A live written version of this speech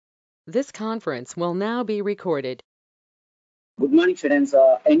This conference will now be recorded. Good morning, students.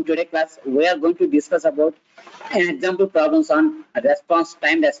 In today's class, we are going to discuss about an example problems on response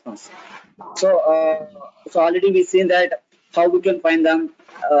time response. So already we've seen that how we can find the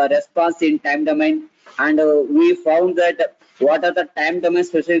response in time domain, and we found that what are the time domain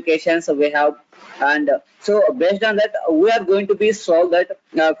specifications we have, and so based on that, we are going to be solve that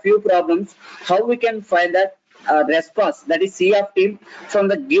few problems how we can find that response, that is C of t, from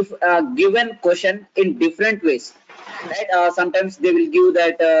the given question in different ways, right? Sometimes they will give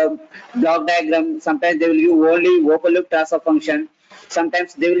that block diagram, sometimes they will give only open loop transfer function,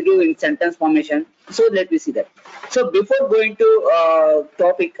 sometimes they will give in sentence formation. So let me see that. So before going to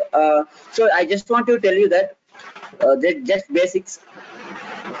topic, so I just want to tell you that just basics.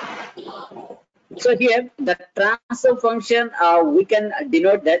 So here the transfer function, we can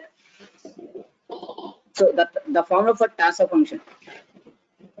denote that. So the formula for transfer function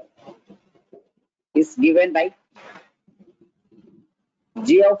is given by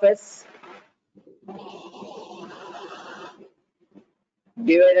g of s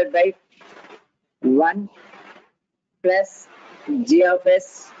divided by 1 plus g of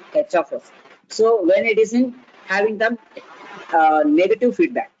s h of s. So when it is in having the negative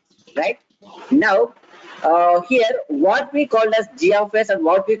feedback, right? Now here what we called as g of s and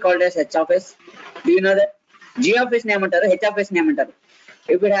what we called as h of s, do you know that? G of s name antaru, h of s name antaru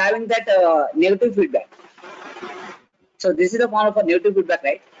if it having that negative feedback. So this is the form of a negative feedback,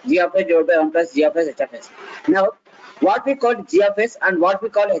 right? G of s divided by 1 plus g of s h of s. Now what we call g of s and what we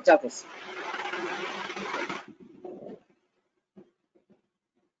call h of s.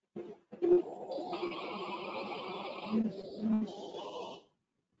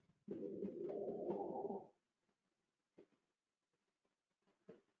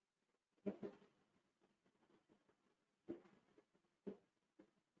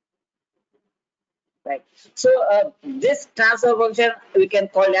 Right. So this transfer function we can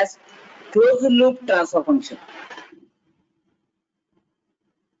call as closed loop transfer function.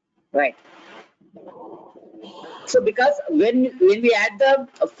 Right. So because when we add the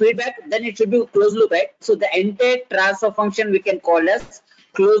feedback, then it should be closed loop, right? So the entire transfer function we can call as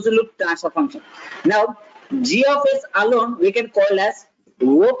closed loop transfer function. Now g of s alone we can call as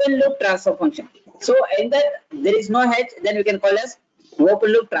open loop transfer function. So in that there is no h, then we can call as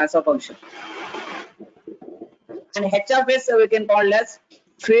open loop transfer function. And h of s we can call as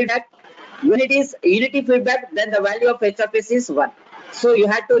feedback. When it is unity feedback, then the value of h of s is 1. So you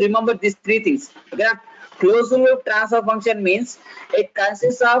have to remember these three things. Okay? Closed loop transfer function means it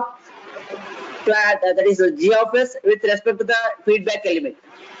consists of that is g of s with respect to the feedback element.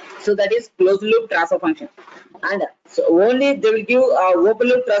 So that is closed loop transfer function. And so only they will give open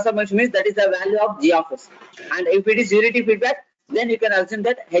loop transfer function means that is the value of g of s. And if it is unity feedback, then you can assume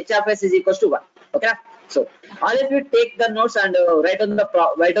that h of s is equals to 1. Okay. So all of you take the notes and write on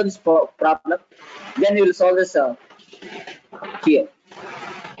this problem, then you will solve this here.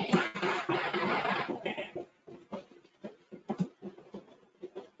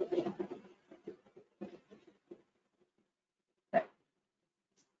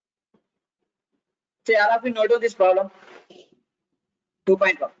 So all of you note on this problem.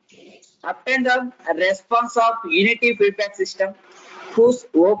 2.1. Obtain the response of unity feedback system whose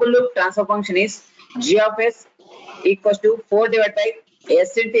open loop transfer function is g of s equals to 4 divided by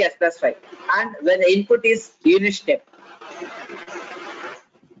s into s plus 5, and when the input is unit step.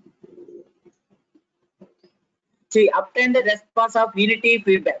 See, obtain the response of unity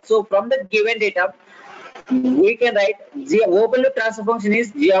feedback. So from the given data, we can write g open loop transfer function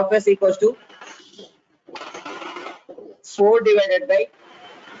is g of s equals to 4 divided by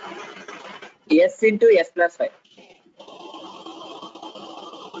s into s plus 5.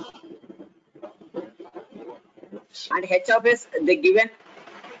 And h of s the given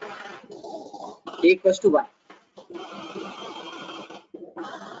equals to 1.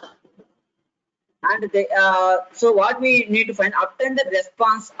 And so what we need to find, obtain the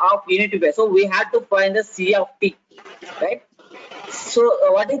response of unity feedback. So we have to find the C of t, right? So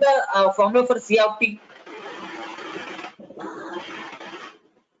what is the formula for C of t?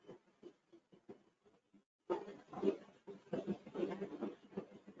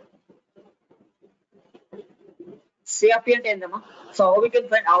 C of t and endama. So how we can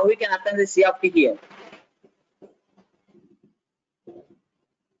find, how we can obtain the C of t here?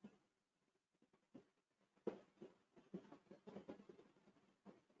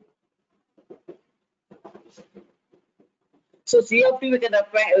 So C of t we can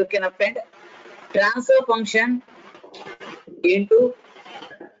append transfer function into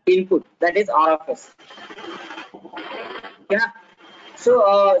input, that is R of s. Yeah. So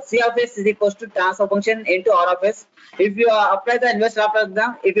C of S is equals to transfer function into R of S. If you apply the inverse Laplace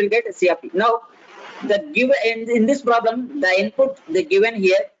exam, it will get C of T. Now, the given in this problem, the input the given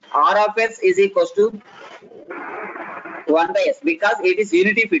here R of S is equals to 1 by S because it is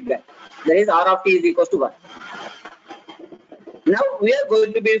unity feedback. That is R of T is equals to 1. Now we are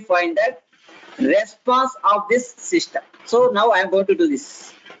going to be find that response of this system. So now I am going to do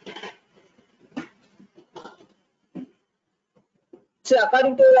this. So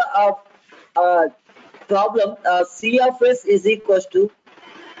according to the problem, C of S is equals to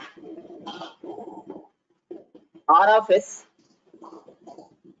R of S.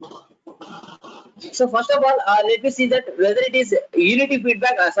 So first of all, let me see that whether it is unity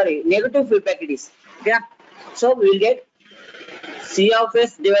feedback, negative feedback it is. Yeah. So we will get C of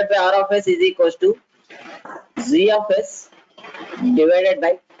S divided by R of S is equals to Z of S divided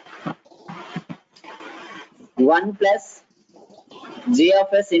by 1 plus G of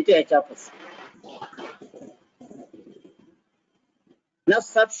S into H of S. Now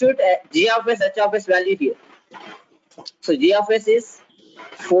substitute G of S, H of S value here. So G of S is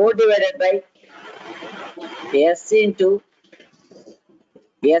 4 divided by S into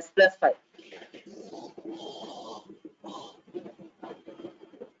S plus 5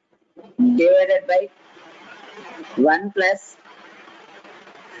 divided by 1 plus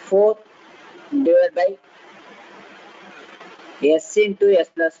 4 divided by S into S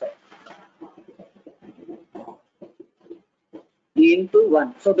plus 5 into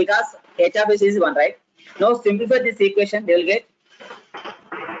 1. So because H of S is 1, right? Now simplify this equation, they will get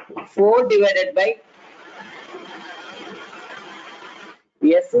 4 divided by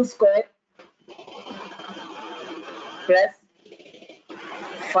S square plus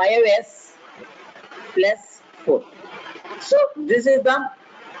 5S plus 4. So this is the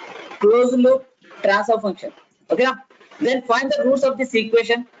closed loop transfer function. Okay, then find the roots of this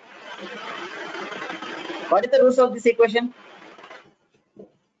equation. What is the roots of this equation?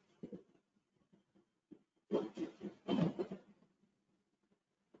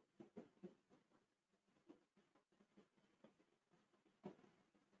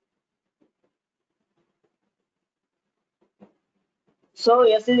 So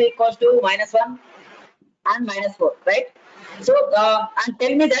S is equals to -1 and -4, right? So and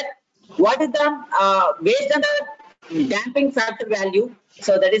tell me that what is the based on the damping factor value.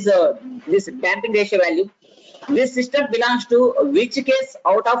 So that is this damping ratio value. This system belongs to which case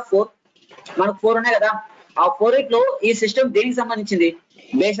out of 4? మనకు 4 ఉన్నాయి కదా, ఆ 4 లో ఈ system దేనికి సంబంధించింది?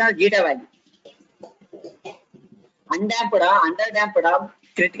 Based on zeta value. అన్డాంప్డా, under డాంప్డా,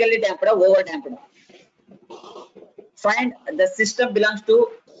 critically డాంప్డా, over డాంప్డా? Find the system belongs to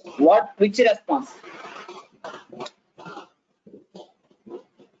which response?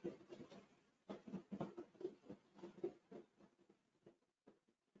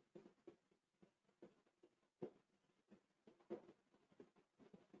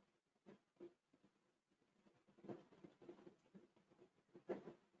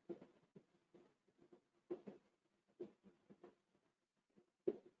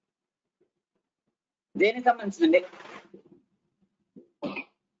 దేనికి సంబంధించిందండి?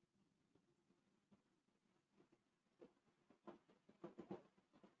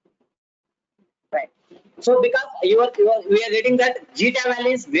 Right. So because we are getting that zeta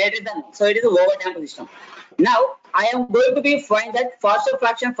value is greater than, so it is an over damped system. Now I am going to be find that partial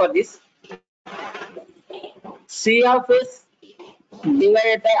fraction for this. C of S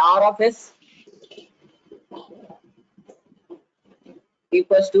divided by R of S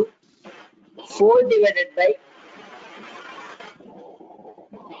equals to 4 divided by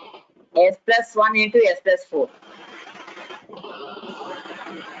S plus 1 into S plus 4.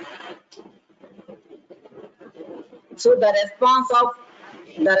 So the response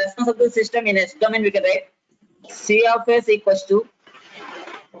of the system in S domain, we can write C of S equals to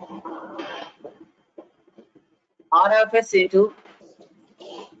R of S into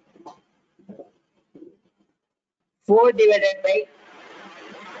 4 divided by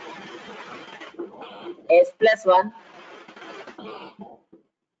S plus 1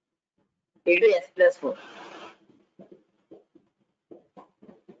 into S plus 4.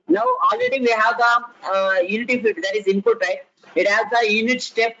 Now already we have the unity fit, that is input, right? It has the unit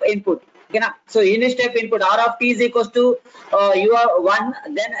step input. Okay, now, so unit step input R of T is equals to you are 1.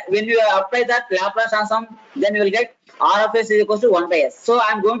 Then when you apply that Laplace transform, then you will get R of S is equals to 1 by S. So I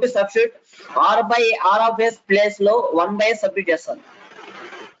am going to substitute R by R of S place low 1 by S substitute S1.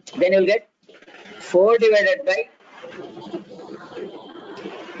 Then you will get 4 divided by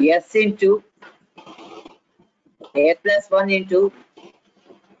S into A plus 1 into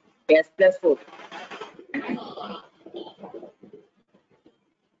S plus 4.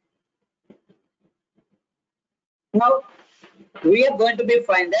 Now we are going to be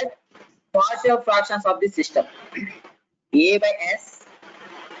find that partial fractions of the system. A by S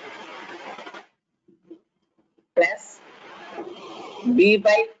plus B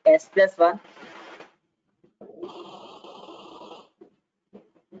by S plus 1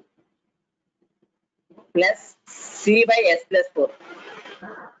 plus C by S plus 4.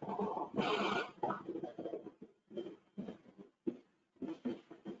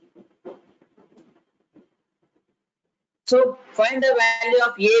 So find the value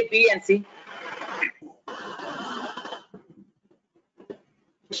of A, B and C.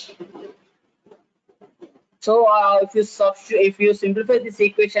 So if you simplify this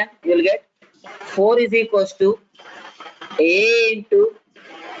equation, you will get 4 is equals to A into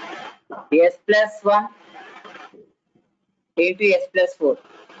S plus 1 into S plus 4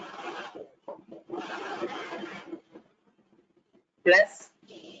 plus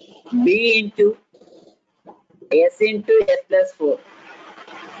B into S plus 4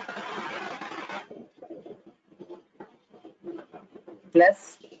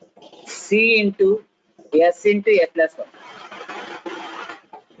 plus C into S plus 1.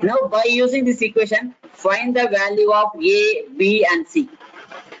 Now by using this equation, find the value of A, B and C.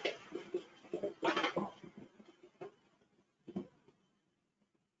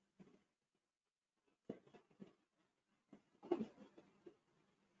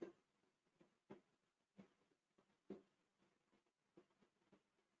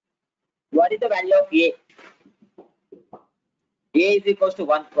 What is the value of A? A is equals to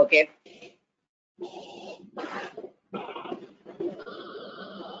 1, okay.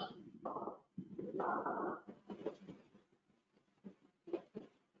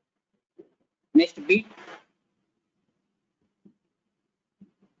 Next B.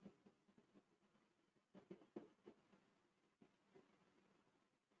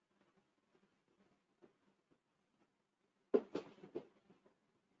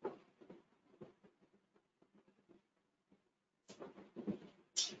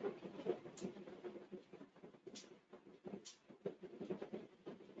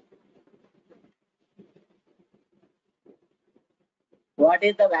 What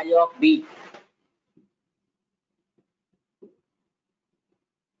is the value of B?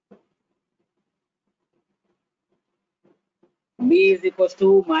 B is equals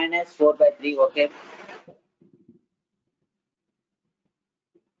to minus 4 by 3, okay.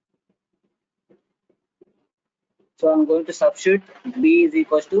 So I'm going to substitute B is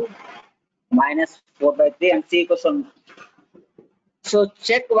equals to minus 4 by 3 and C equals to 1. So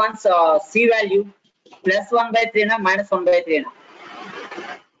check once C value plus 1 by 3 na minus 1 by 3 na.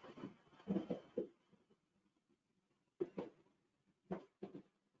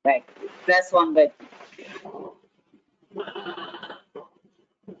 Right, plus 1 by 3.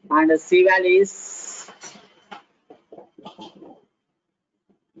 And the C value is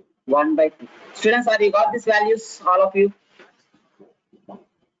 1 by 3. Students, are you got these values, all of you?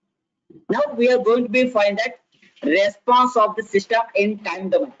 Now we are going to be find that response of the system in time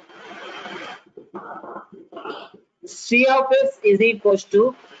domain. C of S is equals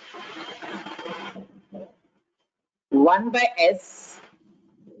to 1 by S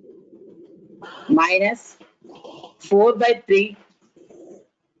minus 4 by 3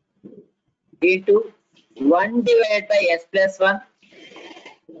 into 1 divided by S plus 1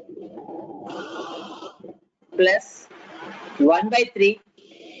 plus 1 by 3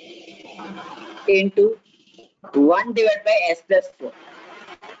 into 1 divided by S plus 4.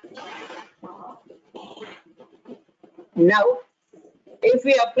 Now, if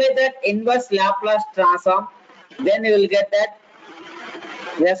we apply that inverse Laplace transform, then you will get that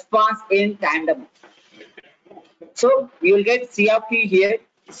response in time domain. So you will get C of t here.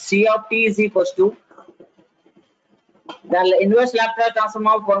 C of t is equals to the inverse Laplace transform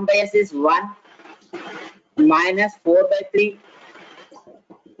of 1 by S is 1 minus 4 by 3,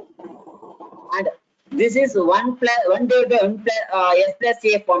 and this is 1 divided by 1 plus S plus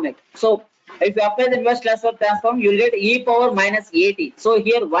A format. So if you apply the inverse Laplace transform, you will get e power minus at. So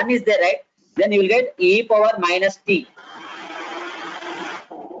here 1 is there, right? Then you will get e power minus t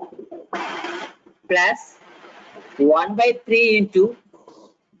plus 1 by 3 into,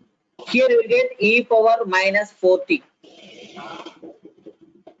 here you will get e power minus 4t.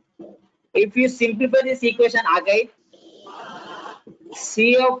 If you simplify this equation again,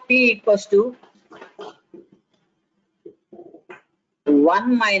 C of t equals to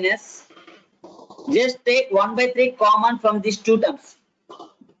 1 minus, just take 1 by 3 common from these two terms.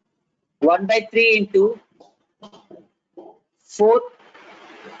 1 by 3 into 4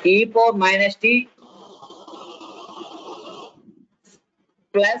 e power minus t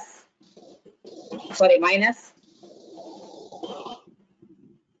plus, sorry, minus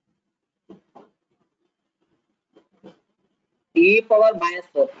e power minus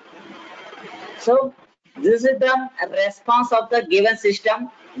 4. So this is the response of the given system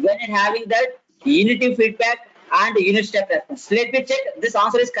when it having that unity feedback and unit step response. Let me check this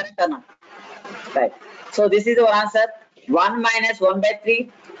answer is correct or not. Right. So this is our answer. 1 minus 1 by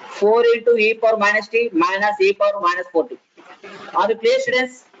 3, 4 into e power minus t minus e power minus 4t. Are you clear,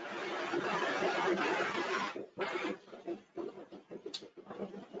 students?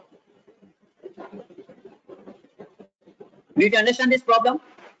 Did you understand this problem?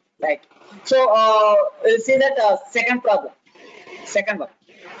 Right. So we'll see that second problem. Second one.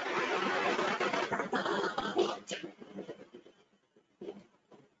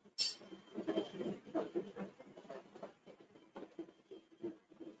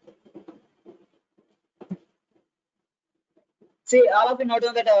 See, all of you note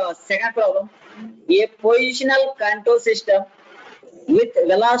on that second problem. A positional control system with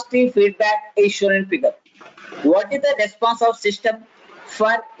velocity feedback is shown in figure. What is the response of system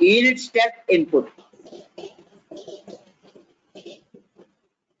for unit step input?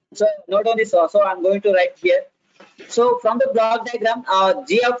 So note on this also, I'm going to write here. So from the block diagram,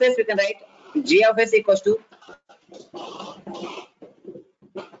 g of s we can write g of s equals to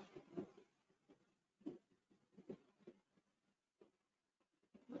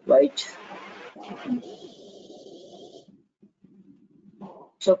right.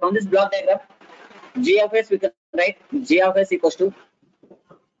 So from this block diagram, g of s we can write g of s equals to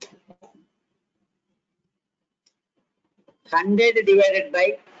 100 divided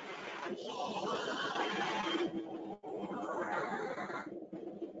by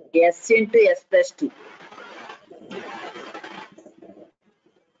s into s plus 2.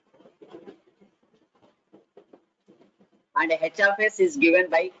 And h of s is given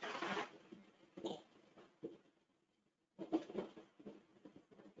by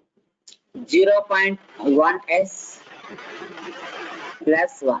 0.1 s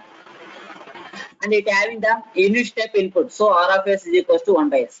plus 1. And it having the unit step input. So R of s is equals to 1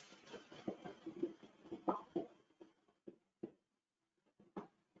 by s.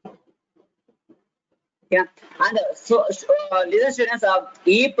 Yeah. And listen students,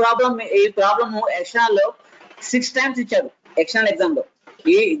 ఈ problem external లో 6 times ఇచ్చారు external exam లో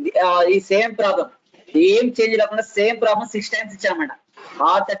ఈ same problem ఏం change లేకుండా same problem 6 times ఇచ్చారన్నమాట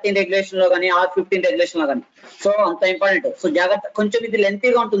R13 regulation లో కానీ R15 regulation లో కానీ సో అంత ఇంపార్టెంట్ సో జాగ్రత్త కొంచెం ఇది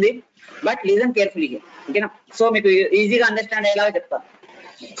లెంతీగా ఉంటుంది బట్ లిజన్ కేర్ఫుల్లీ ఓకేనా సో మీకు ఈజీగా అండర్స్టాండ్ అయ్యేలాగా చెప్తాను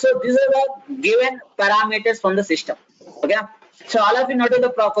so this are the given parameters from the system ఓకేనా so all of you note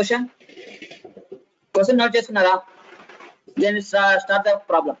the question note చేసుకున్నారా then start the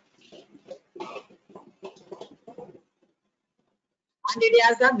problem and it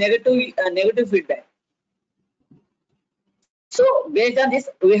has the negative feedback. So based on this,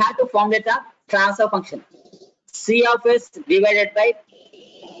 we have to formulate a transfer function. C of s divided by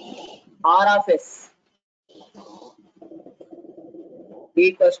R of s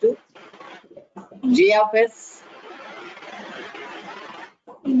equals to G of s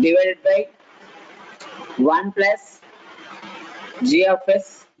divided by 1 plus G of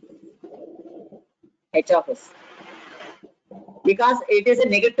s H of s. Because it is a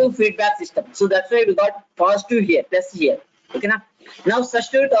negative feedback system, so that's why we got positive here, plus here. Okay now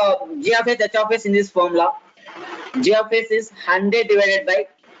substitute g of s h of s in this formula. G of s is 100 divided by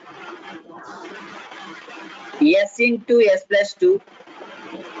s into s plus 2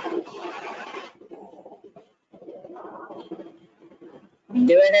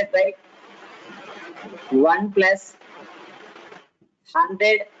 divided by 1 plus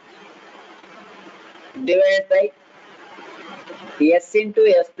 100 divided by s into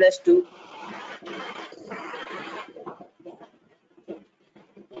s plus 2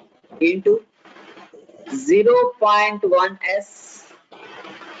 into 0.1 s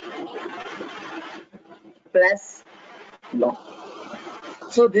plus 1.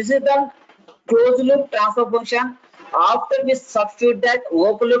 So this is the closed loop transfer function. After we substitute that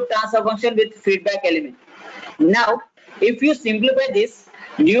open loop transfer function with feedback element. Now if you simplify this,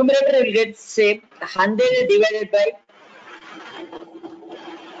 numerator will get same 100 divided by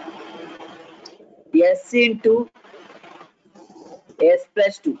s into s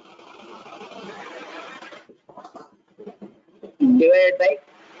plus 2 divided by,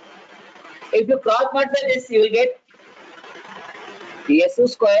 if you cross multiply this, you will get s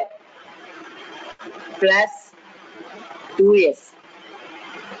square plus 2s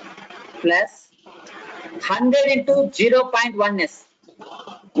plus 100 into 0.1 s.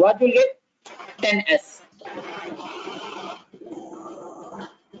 What will get 10s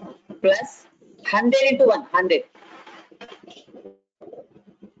plus 100 into 100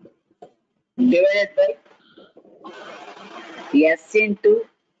 divided by S into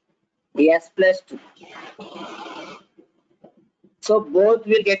S plus 2. So both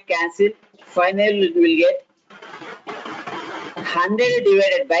will get cancelled. Finally, we will get 100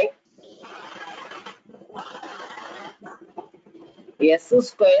 divided by S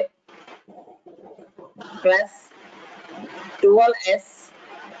square plus 12S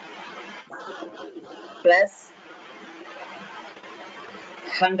plus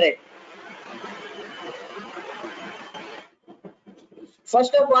 100.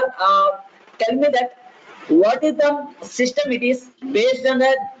 First of all, tell me that what is the system it is based on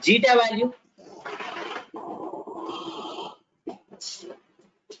the zeta value.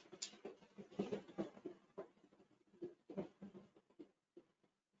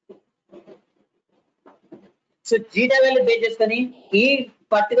 So zeta value base చేసుకొని ఈ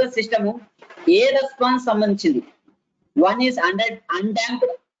particular system ఏ response సంబంధించింది. One is under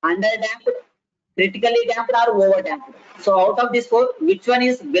damped, critically damped or over damped. So out of these four, which one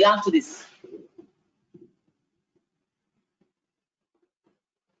is belongs to this?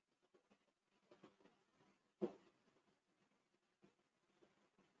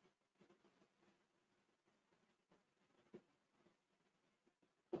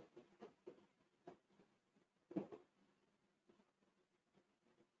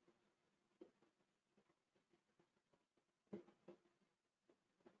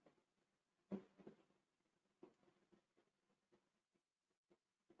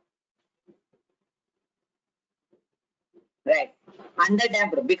 Right, under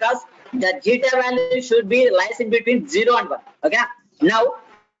damped, because the zeta value should be lies in between 0 and 1. Okay, now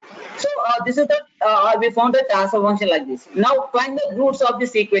so this is the we found the transfer function like this. Now find the roots of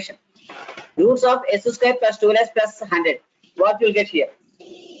this equation. Roots of s square plus 12s plus 100. What you'll get here?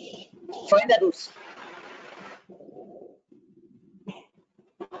 Find the roots.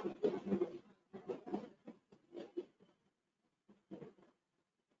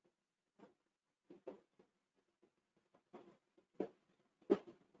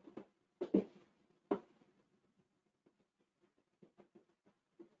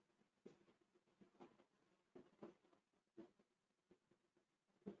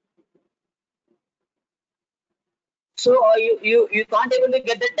 So you can't able to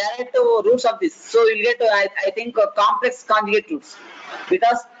get the direct roots of this. So you'll get I think complex conjugate roots,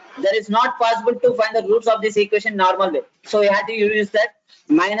 because there is not possible to find the roots of this equation normal way. So you have to use that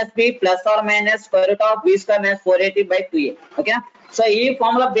minus b plus or minus square root of b square minus 480 by 2a. Okay. So ఈ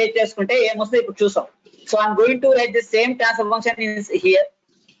formula base చేసుకుంటే ఏమొస్తుంది ఇప్పుడు చూసాం. So I'm going to write the same transfer function is here.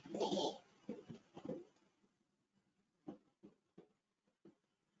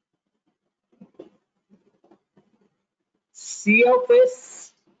 C of s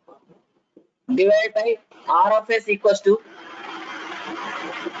divided by R of s equals to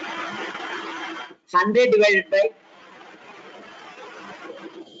 100 divided by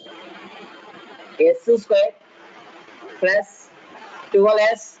s square plus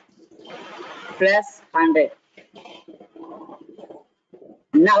 12s plus 100.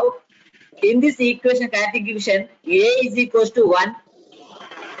 Now in this equation categorization, a is equals to 1,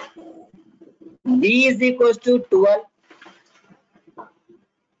 b is equals to 12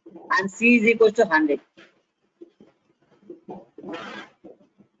 and c is equals to 100.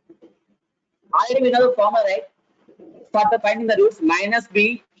 Already we know the formula, right? For the finding the roots, minus b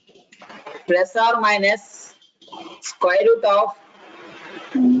plus or minus square root of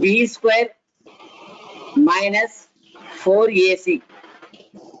b square minus 4ac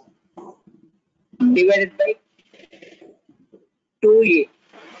divided by 2a.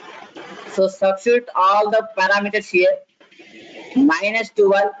 So substitute all the parameters here. Minus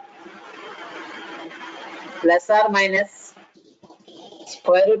 12 plus or minus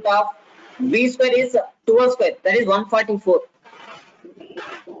square root of b square is 12 square, that is 144.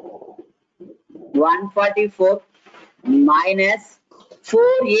 144 minus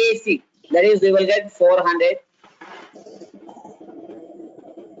 4ac, that is we will get 400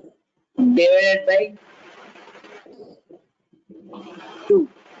 divided by 2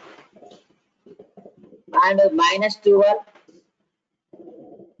 and minus 12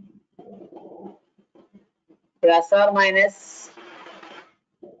 plus or minus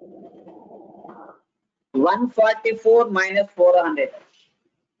 144 minus 400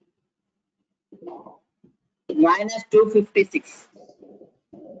 minus 256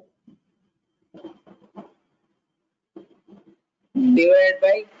 divided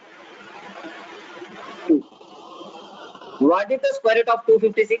by 2. What is the square root of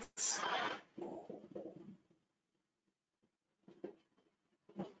 256?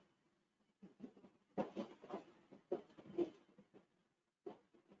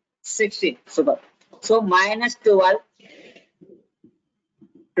 16. Super. So minus 12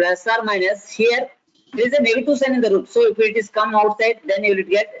 plus or minus. Here there is a negative sign in the root, so if it is come outside, then you will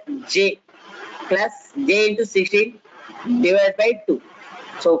get j plus j into 16 divided by 2.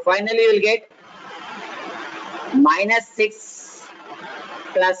 So finally you will get minus 6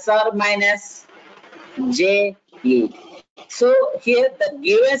 plus or minus j 8. So here the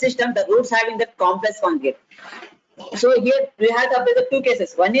given system, the roots having the complex conjugate. So here we have to apply the two cases.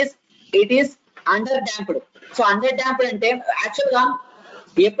 One is it is under damped. So under damped అంటే actual గా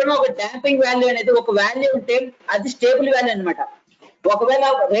ఎప్పుడైనా ఒక damping value అనేది ఒక value ఉంటే అది stable value అన్నమాట. ఒకవేళ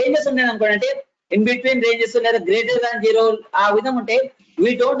రేంజెస్ ఉన్నాయి అనుకోండి, అంటే ఇన్ బిట్వీన్ రేంజెస్ లేదా గ్రేటర్ దాన్ 0 ఆ విధంగా ఉంటే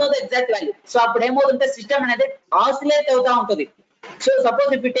we don't know the exact value. So అప్పుడు ఏమవుతుంటే సిస్టమ్ అనేది ఆసిలేట్ అవుతా ఉంటుంది. So suppose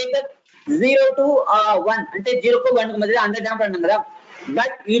if you take the 0 to 1 అంటే 0 కు 1 కు మధ్య అండర్ డాంప్ అన్నాం కదా,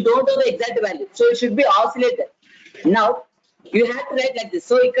 but you don't know the exact value. So it should be ఆసిలేటెడ్. Now you have to write like this.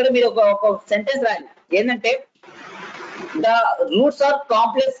 So ఇక్కడ మీరు ఒక సెంటెన్స్ రాయాలి ఏంటంటే the roots are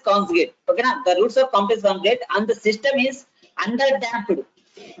complex conjugate. Okay na, the roots are complex conjugate and the system is under damped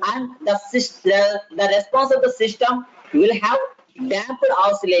and the response of the system will have damped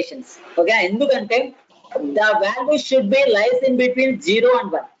oscillations. Okay, ఎందుకంటే the value should be lies in between 0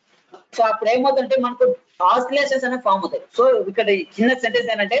 and 1. So అప్పుడు ఏమవుతుందంటే మనకు oscillations అనేవి form అవుతాయి. So ఇక్కడ చిన్న sentence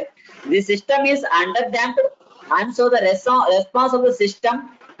ఏంటంటే the system is under damped and so the response of the system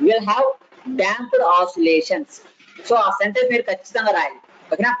will have damped oscillations. So ఆ సెంటెన్స్ మీరు ఖచ్చితంగా రాయాలి.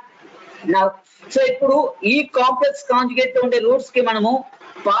 ఓకేనా. నౌ సో ఇప్పుడు ఈ కాంప్లెక్స్ కాంజుగేట్ ఉండే రూట్స్ కి మనము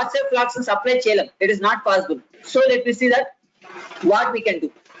పార్షియల్ ఫ్రాక్షన్స్ అప్లై చేయలేం. It is not possible. So let me see that what we can do.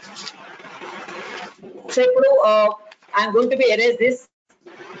 So ఇప్పుడు I'm going to be erase this.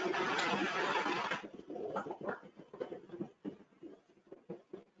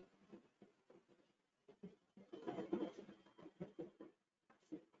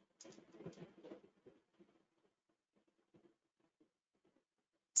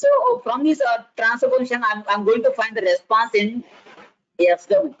 So from this transfer function, I'm going to find the response in S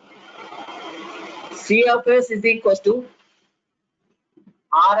domain. C of S is equals to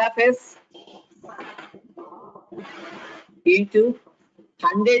R of S into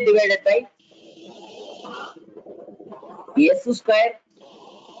 100 divided by S square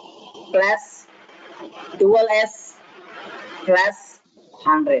plus 12S plus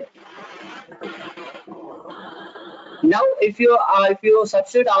 100. Now if you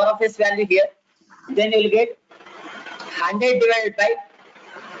substitute R of S value here, then you will get 100 divided by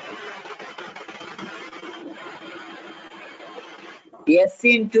S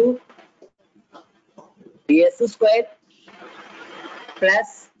into S square plus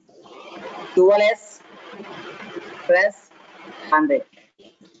 12S plus 100.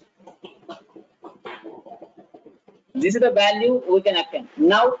 This is the value we can obtain.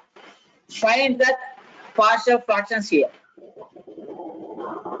 Now find that partial fractions here.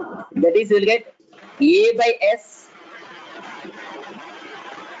 That is, you will get A by S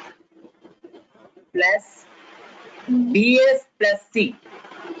plus BS plus C.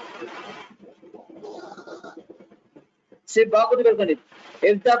 So,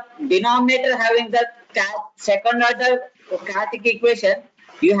 if the denominator having the second order chaotic equation,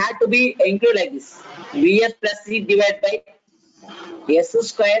 you have to be include like this: BS plus C divided by S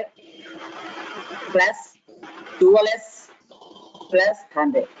square plus 12S plus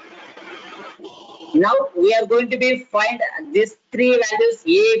 100. Now we are going to be find these three values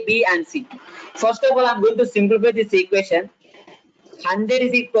A, B and C. First of all, I'm going to simplify this equation. 100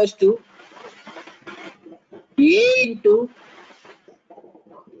 is equals to A into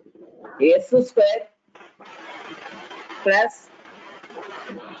S square plus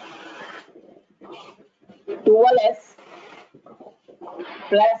 12S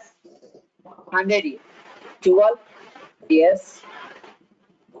plus 100. 12S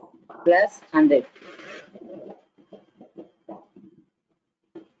plus 100.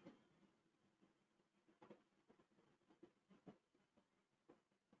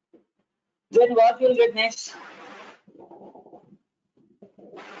 Then what you will get next?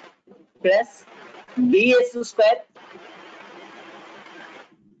 Plus BS square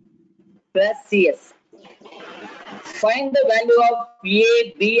plus CS. Find the value of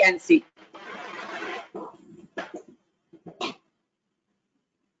A, B and C.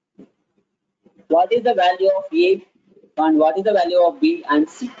 What is the value of A and what is the value of B and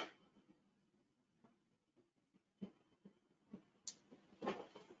C?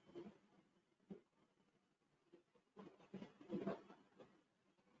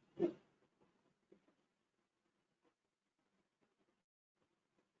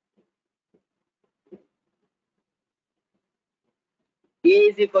 A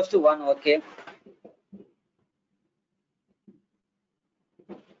is equals to 1, okay.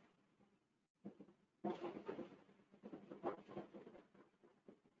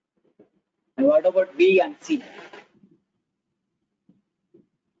 And what about B and C?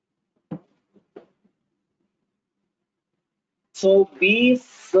 So B is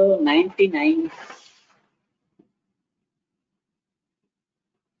 99.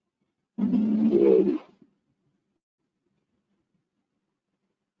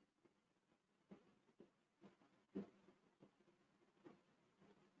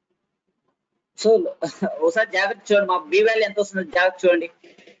 So ఒకసారి జాగ్రత్త చూడండి, మా B value ఎంత వస్తుందో జాగ్రత్త చూడండి.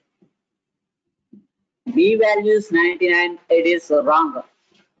 B value is 99. It is wrong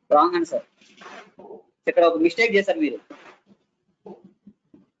answer. ఇక్కడ ఒక మిస్టేక్ చేశారు మీరు.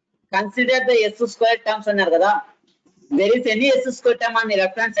 Consider the yes square terms అన్నారు కదా. There is any yes square term on the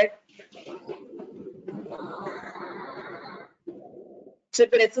left hand side. So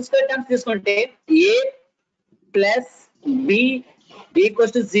ఇక్కడ ఎస్ స్క్వేర్ టర్మ్స్ తీసుకుంటే ఏ ప్లస్ బి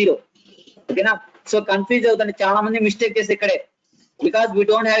ఈక్వల్స్ టు 0. ఓకేనా? So confuse అవుతుంది చాలా మంది మిస్టేక్ చేసి ఇక్కడే, because we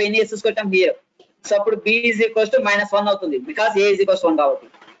don't have any yes square term here. So అప్పుడు B is equals to -1 అవుతుంది, బికాస్ ఏ ఈజ్ ఈక్వల్స్ 1 కాబట్టి.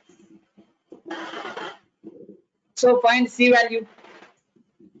 So find C value.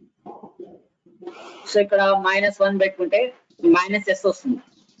 So ఇక్కడ -1 పెట్టుకుంటే -s వస్తుంది.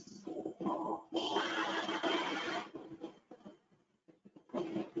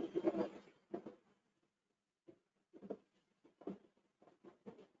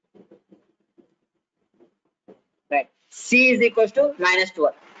 Right. C is equals to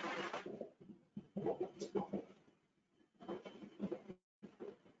 -12.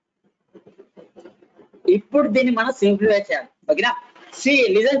 ఇప్పుడు దీన్ని మనం సింప్లిఫై చేయాలి. ఓకేనా? సి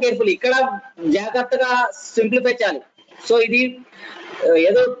లిజన్ కేర్ఫుల్లీ, ఇక్కడ జాగ్రత్తగా సింప్లిఫై చేయాలి. సో ఇది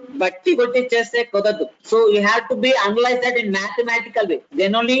ఏదో బట్టి కొట్టి చేస్తే కుదరదు. So you have to be analyse that in mathematical way,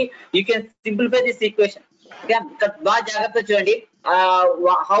 then only you can simplify this equation. బాగా జాగ్రత్త చూడండి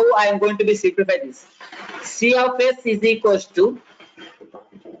how I am going to be simplify this. C of s is equals to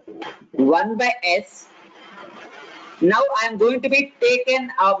 1 by s. Now I am going to be taken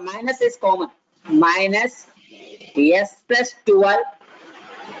minus is common, minus s plus 12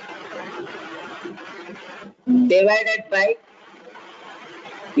 divided by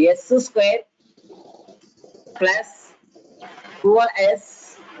s square plus 12s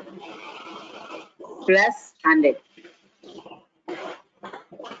plus 100.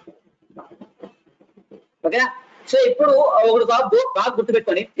 ఓకేనా? So ఇప్పుడు ఒకటి బాగా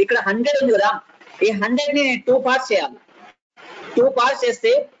గుర్తుపెట్టుకోండి, ఇక్కడ 100 ఉంది కదా, ఈ 100 ని 2 పార్ట్స్ చేయాలి. 2 పార్ట్స్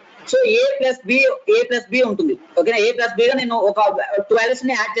చేస్తే సో ఏ ప్లస్ బి ఉంటుంది. ఓకేనా? ఏ ప్లస్ బి గా నేను ఒక 12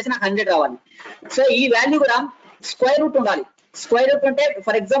 ని యాడ్ చేసి నాకు 100 రావాలి. సో ఈ వాల్యూ కూడా స్క్వేర్ రూట్ ఉండాలి. స్క్వేర్ రూట్ అంటే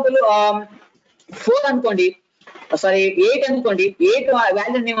ఫర్ ఎగ్జాంపుల్ 4 అనుకోండి, సారీ 8 అనుకోండి. 8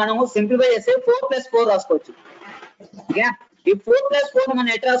 వాల్యూని మనము సింప్లిఫై చేస్తే 4 + 4 రాసుకోవచ్చు. ఓకేనా? ఈ 4 + 4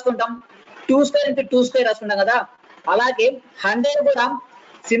 మనం ఎట్లా రాసుకుంటాం? 2² × 2² రాసుకుంటాం కదా. అలాగే 100 కూడా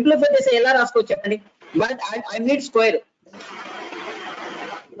సింప్లిఫై చేసి ఎలా రాసుకోవచ్చు చెప్పండి? But I need square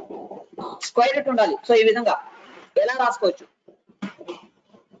root ఉండాలి. సో ఈ విధంగా ఎలా రాసుకోవచ్చు?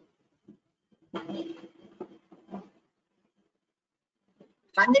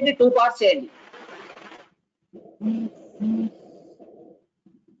 అన్నిటిని 2 పార్ట్స్ చేయండి.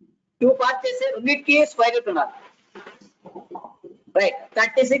 2 పార్ట్స్ చేస్తే రెండింటికి స్క్వేర్ రూట్ ఉండాలి. Right,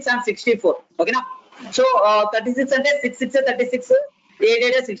 36 and 64. ఓకేనా? సో 36 అంటే 6 6 36, 8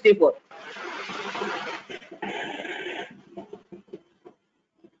 8 64.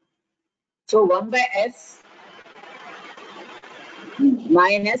 So 1 by s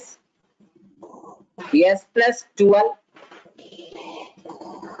minus s plus 12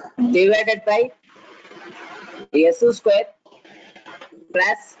 divided by s square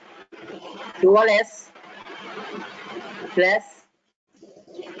plus 12s plus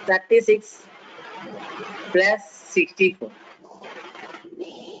 36 plus 64.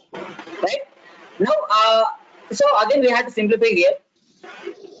 Right? Now, so again we have to simplify here.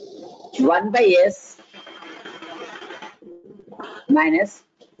 1 by s minus,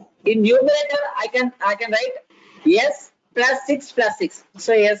 in numerator I can write s plus 6 plus 6.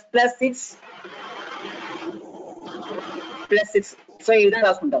 So s plus 6 plus 6. So ఈ విధంగా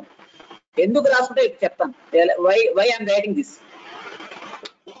రాసుకుంటాం. ఎందుకు రాసుకుంటే చెప్తాను why I am writing this.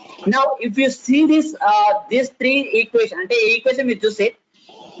 Now if you see this these 3 equation, అంటే ఈ equation మీరు చూస్తే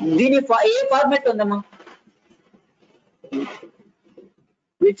దీని ఏ ఫార్మాట్ ఉందమ్మా?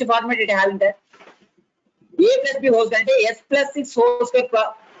 which format it has in that? a plus b whole square అంటే s plus 6 whole square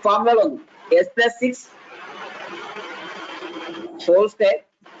formula ఉంది. s plus 6 whole square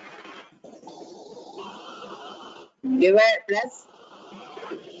divide plus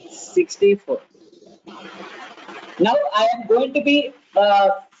 64. Now I am going to be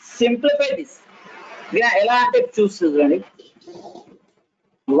simplify this. ఎలా అంటే చూడండి,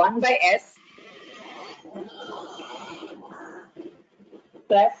 1 by s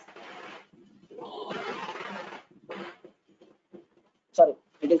plus, sorry,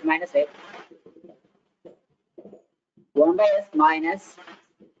 it is minus 8. 1 by s minus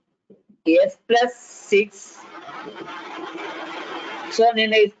s plus 6. So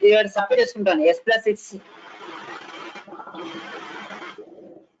నేను ఇక్కడ separate చేసుకుంటాను s plus 6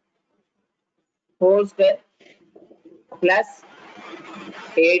 whole square plus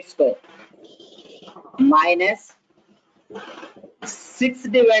 8 square minus 6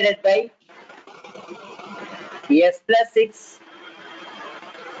 divided by s plus 6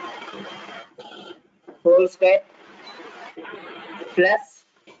 whole square plus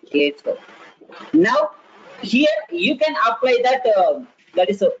 8 square. Now here you can apply that that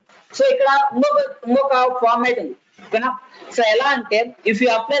is so ikkada ingoka format undi okayna. So ela ante if you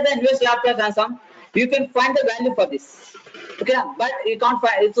apply the inverse Laplace transform you can find the value for this, okayna, but you can't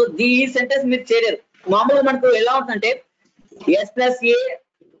find. So these sentence మీరు చేయలేరు. మామూలుగా మనకు ఎలా ఉంటుందంటే s plus a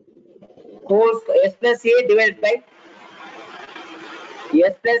whole s plus a divided by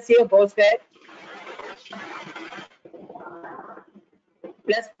s plus a whole square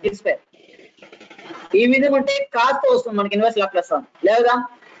plus b square. ఈ విధంగా ఉంటే కాస్త వస్తుంది మనకి ఇన్వర్స్ లాప్లాస్ ఫార్మ్. లేదా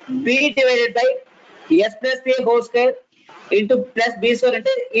b divided by s plus a whole square into plus b square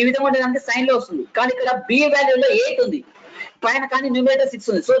అంటే ఈ విధంగా ఉంటే అంటే సైన్ లో వస్తుంది. కానీ ఇక్కడ b వాల్యూలో 8 ఉంది పైన, కానీ న్యూమరేటర్ 6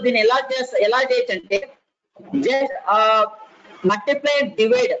 ఉంది. సో దీన్ని ఎలా చేయొచ్చు అంటే just multiply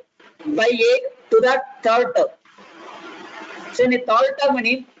divide by 8 to the third term. So నేను థర్డ్ టర్మ్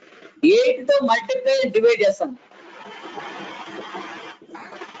ని 8 తో మల్టిప్లై డివైడ్ చేస్తాను.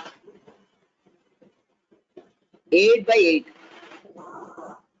 8 by 8.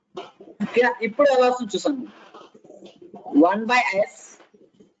 ఇప్పుడు ఎలా వస్తుంది చూసాను. 1 by s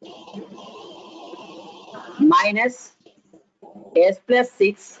minus s plus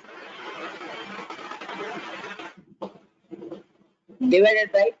 6 divided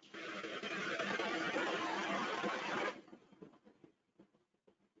by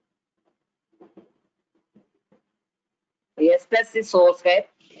s plus 6 whole square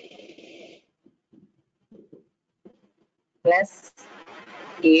plus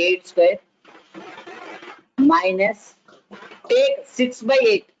 8 square minus take 6 by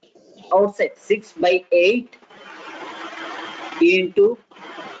 8 outside, 6 by 8 into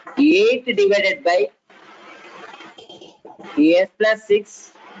 8 divided by s plus 6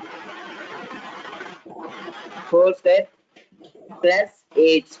 whole square plus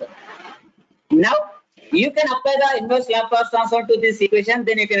 8 square. Now you can apply the inverse Laplace transform to this equation,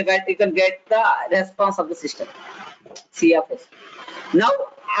 then you can get the response of the system C of s. Now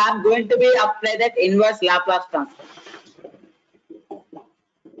I am going to be apply that inverse Laplace transform.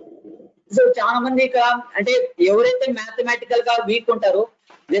 So చాలా మంది ఇక్కడ అంటే ఎవరైతే mathematical గా week ఉంటారో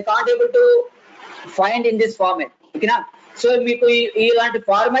they can't able to find in this format, ఓకేనా. So మీకు ఇలాంటి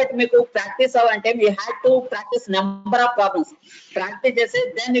ఫార్మాట్ మీకు ప్రాక్టీస్ అవ్వాలంటే you have to practice number of problems. Practice చేస్తే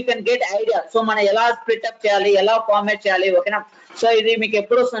then you can get idea. So మనం ఎలా స్ప్లిట్ అప్ చేయాలి, ఎలా ఫార్మాట్ చేయాలి, ఓకేనా. సో ఇది మీకు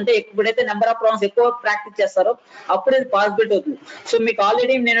ఎప్పుడు వస్తుందంటే ఎప్పుడైతే నెంబర్ ఆఫ్ ప్రాబ్లమ్స్ ఎక్కువ ప్రాక్టీస్ చేస్తారో అప్పుడు ఇది పాసిబిలిటీ అవుతుంది. సో మీకు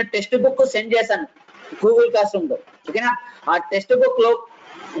ఆల్రెడీ నేను టెక్స్ట్ బుక్ సెండ్ చేశాను గూగుల్ క్లాస్ రూమ్ లో, ఓకేనా. ఆ టెక్స్ట్ బుక్ లో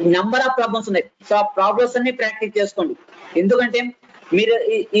నెంబర్ ఆఫ్ ప్రాబ్లమ్స్ ఉన్నాయి. సో ఆ ప్రాబ్లమ్స్ అన్ని ప్రాక్టీస్ చేసుకోండి. ఎందుకంటే మీరు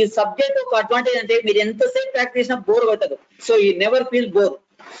ఈ సబ్జెక్ట్ ఒక అడ్వాంటేజ్ అంటే మీరు ఎంతసేపు ప్రాక్టీస్ చేసినా బోర్ కొట్టదు. సో ఈ నెవర్ ఫీల్ బోర్.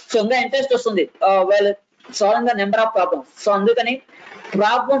 సో ఇంకా ఇంట్రెస్ట్ వస్తుంది solving the number of problems. So అందుకని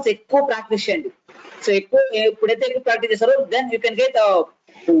ప్రాబ్లమ్స్ ఎక్కువ ప్రాక్టీస్ చేయండి. సో ఎప్పుడైతే ఎక్కువ ప్రాక్టీస్ చేస్తారో then you can get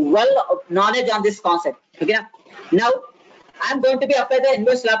well knowledge on this concept, ఓకేనా. Now I'm going to be apply the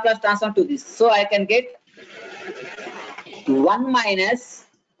inverse Laplace transform to this. So I can get 1 minus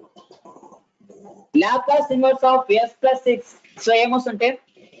Laplace inverse of s plus 6. So ఏమొస్తుంటే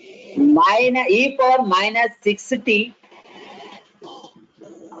e power minus 6t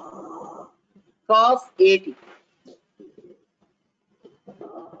cos 8t.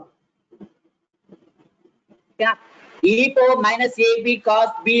 e power minus ab cos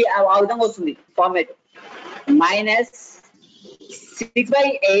b ఆ విధంగా వస్తుంది format. Minus 6 by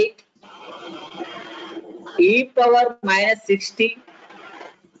 8 e power minus 60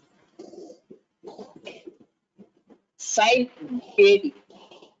 sin 80.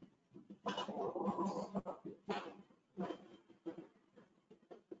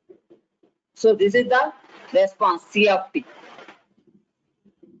 So this is the response C of t.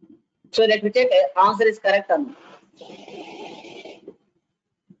 So let me check answer is correct or not.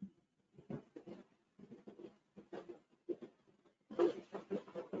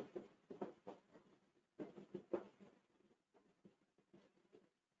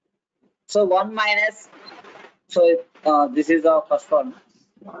 So 1 minus, so this is the first one.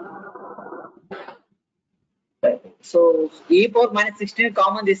 Right. So e power minus 16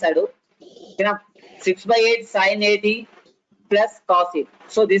 common this side. Okay, now 6 by 8 sin 80 plus cos 8.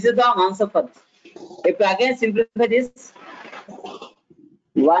 So this is the answer for this. If you again simplify this,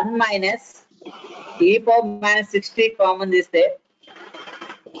 1 minus e power minus 60 common this there,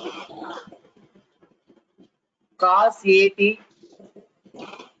 cos 80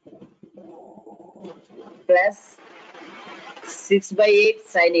 plus 6 by 8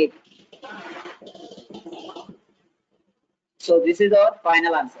 sin 8. So this is our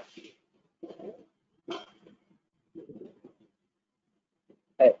final answer.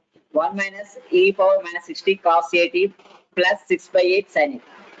 Right. 1 minus e power minus 60 cos 80 plus 6 by 8 sin 8.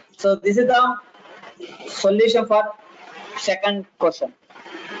 So this is the solution for second question.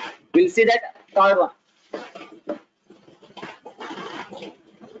 We'll see that third one.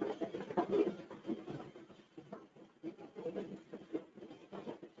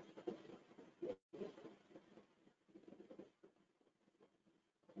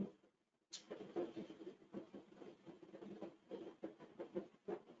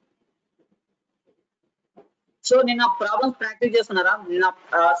 So నిన్న problems practice చేస్తున్నారా? నిన్న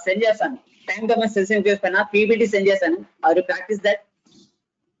send చేశాను. Time domain sensing పైన PPT send చేశాను. అది practice that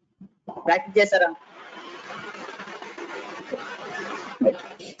practice చేశారా?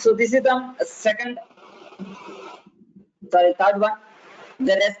 So this is the second third one.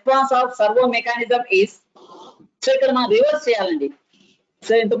 The response of servo mechanism is. So ఇక్కడ మనం రివర్స్ చేయాలండి.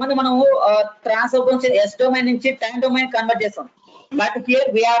 సో ఇంతమంది మనము ట్రాన్స్ఫర్ ఫంక్షన్ ఎస్ డొమైన్ నుంచి టైం డొమైన్ కన్వర్ట్ చేస్తాం. But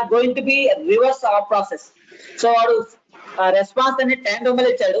here we are going to be reverse process. So వాడు response అనే time domain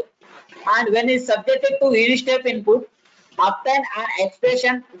ఇచ్చాడు. And when is subjected to unit step input obtain an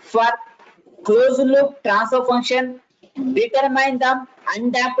expression for closed loop transfer function, determine the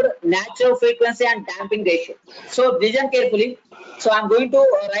undamped natural frequency and damping ratio. So listen carefully. So I'm going to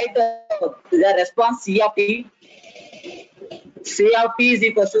write the response C of t. C of t is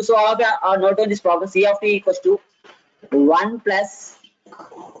equals to, so all of you note down this problem. C of t equals to 1 plus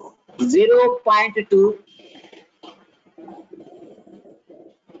 0.2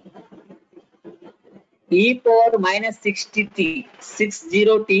 e power minus 60t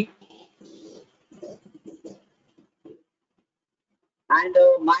and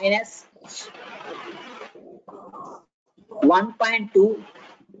minus 1.2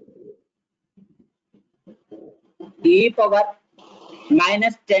 e power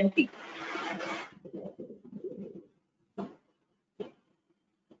minus 10t.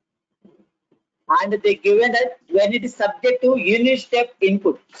 And they given that when it is subject to unit step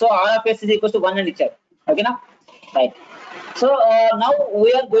input, so R of s is equals to 1 and itself. Okay, now right. So now we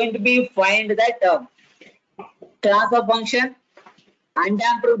are going to be find that transfer function,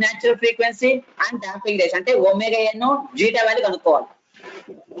 undamped natural frequency and damping ratio. అంటే omega n zeta value కనుక్కోవాలి.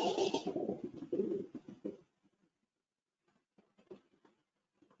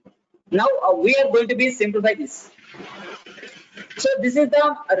 Now we are going to be simplify this. So this is the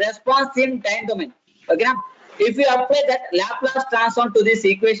response in time domain. Okay, now if you apply that Laplace transform to this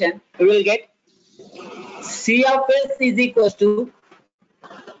equation, we will get C of s is equals to,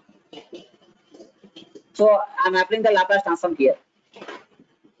 so I'm applying the Laplace transform here.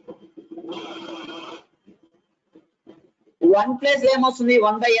 1 plus ఏమొస్తుంది?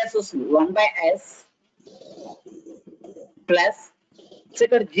 1 by s వస్తుంది. 1 by s plus, so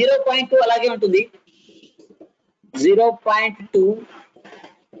ఇక్కడ 0.2 అలాగే ఉంటుంది. 0.2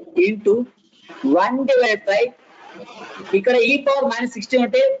 into 1 divided by, ఇక్కడ e power minus 60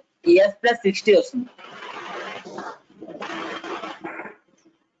 ఉంటే s plus 60 వస్తుంది.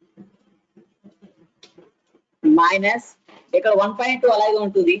 Minus ఇక్కడ 1.2 అలాగే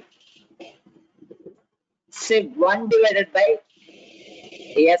ఉంటుంది. 1 divided by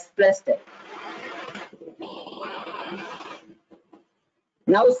s plus 10.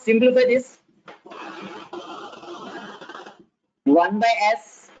 Now simplify this. 1 by s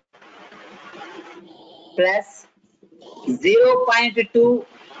plus 0.2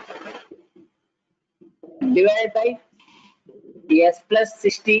 divided by s plus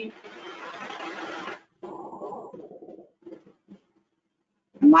 60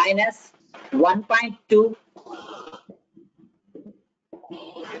 minus 1.2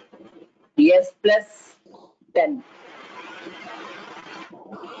 s plus 10.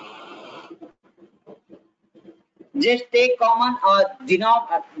 Just take common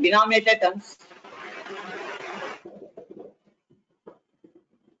denominator terms.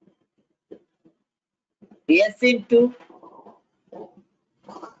 S into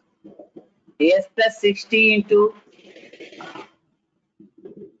s plus 60 into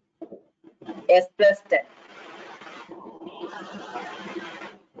s plus 10.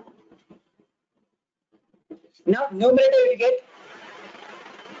 Now numerator you will get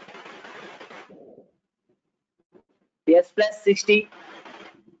s plus 60,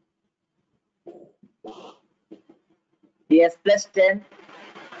 s plus 10,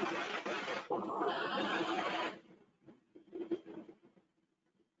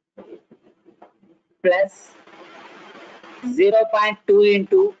 plus 0.2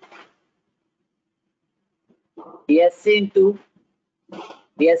 into s into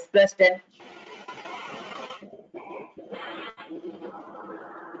s plus 10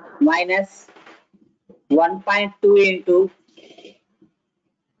 minus 1.2 into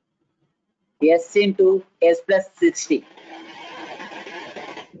s into s plus 60.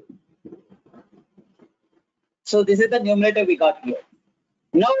 So this is the numerator we got here.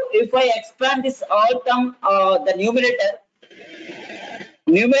 Now if I expand this all term, the numerator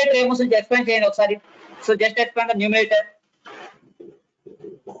ఏమొస్తుంది expand చేయండి ఒకసారి. So just expand the numerator.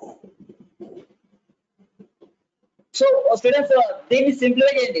 So students దీన్ని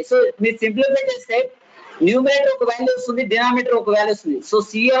simplify చేయండి. So మీరు simplify చేస్తే numerator ఒక value వస్తుంది, denominator ఒక వాల్యూ వస్తుంది. So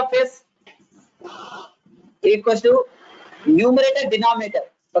C of S equals to numerator denominator.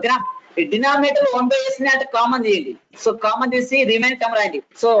 ఓకేనా? ఈ డినామినేటర్ 1/s ని అంటే కామన్ తీయండి. సో కామన్ తీసి రిమైన్ టర్మ్ రాయండి.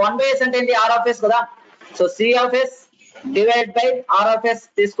 సో 1/s అంటే ఏంటి? ఆర్ ఆఫ్ ఎస్ కదా. So C of yes divide by are of yes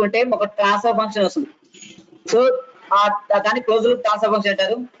తీసుకుంటే ఒక ట్రాన్స్ఫర్ ఫంక్షన్ వస్తుంది. సో దాన్ని క్లోజ్ లూప్ ట్రాన్స్ఫర్ ఫంక్షన్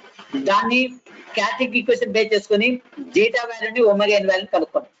అంటారు. దాన్ని క్యారెక్టరిస్టిక్ ఈక్వేషన్ బేస్ చేసుకొని జీటా వాల్యూని ఒమేగా ఎన్ వాల్యూని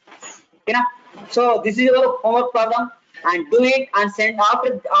కనుక్కోండి. ఓకేనా? So this is your homework problem and do it and send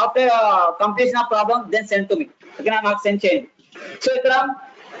after completion of problem then send to me. ఓకేనా? నాకు సెండ్ చేయండి. సో ఇక్కడ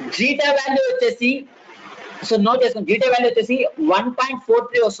జీటా వాల్యూ వచ్చేసి, సో నోట్ చేసుకోండి, జీటా వాల్యూ వచ్చేసి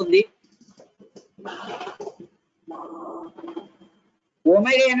 1.43 వస్తుంది.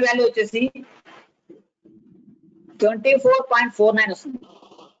 ఒమేగా ఎన్ వాల్యూ వచ్చేసి 24.49 వస్తుంది.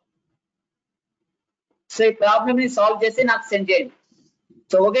 సో ఈ ప్రాబ్లమ్ ని సాల్వ్ చేసి నాకు సెండ్ చేయండి.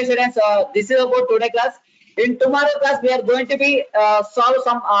 So okay students, this is about today class. In tomorrow class we are going to be solve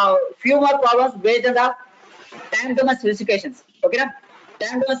some few more problems based on the time domain specifications. Okay na?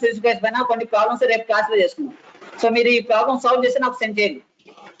 Time domain specifications పైన కొన్ని problems రేపు class లో చేసుకుందాం. So మీరు ఈ problem solve చేసి నాకు send చేయండి.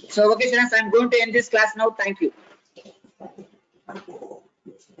 So okay students, I am going to end this class now. Thank you.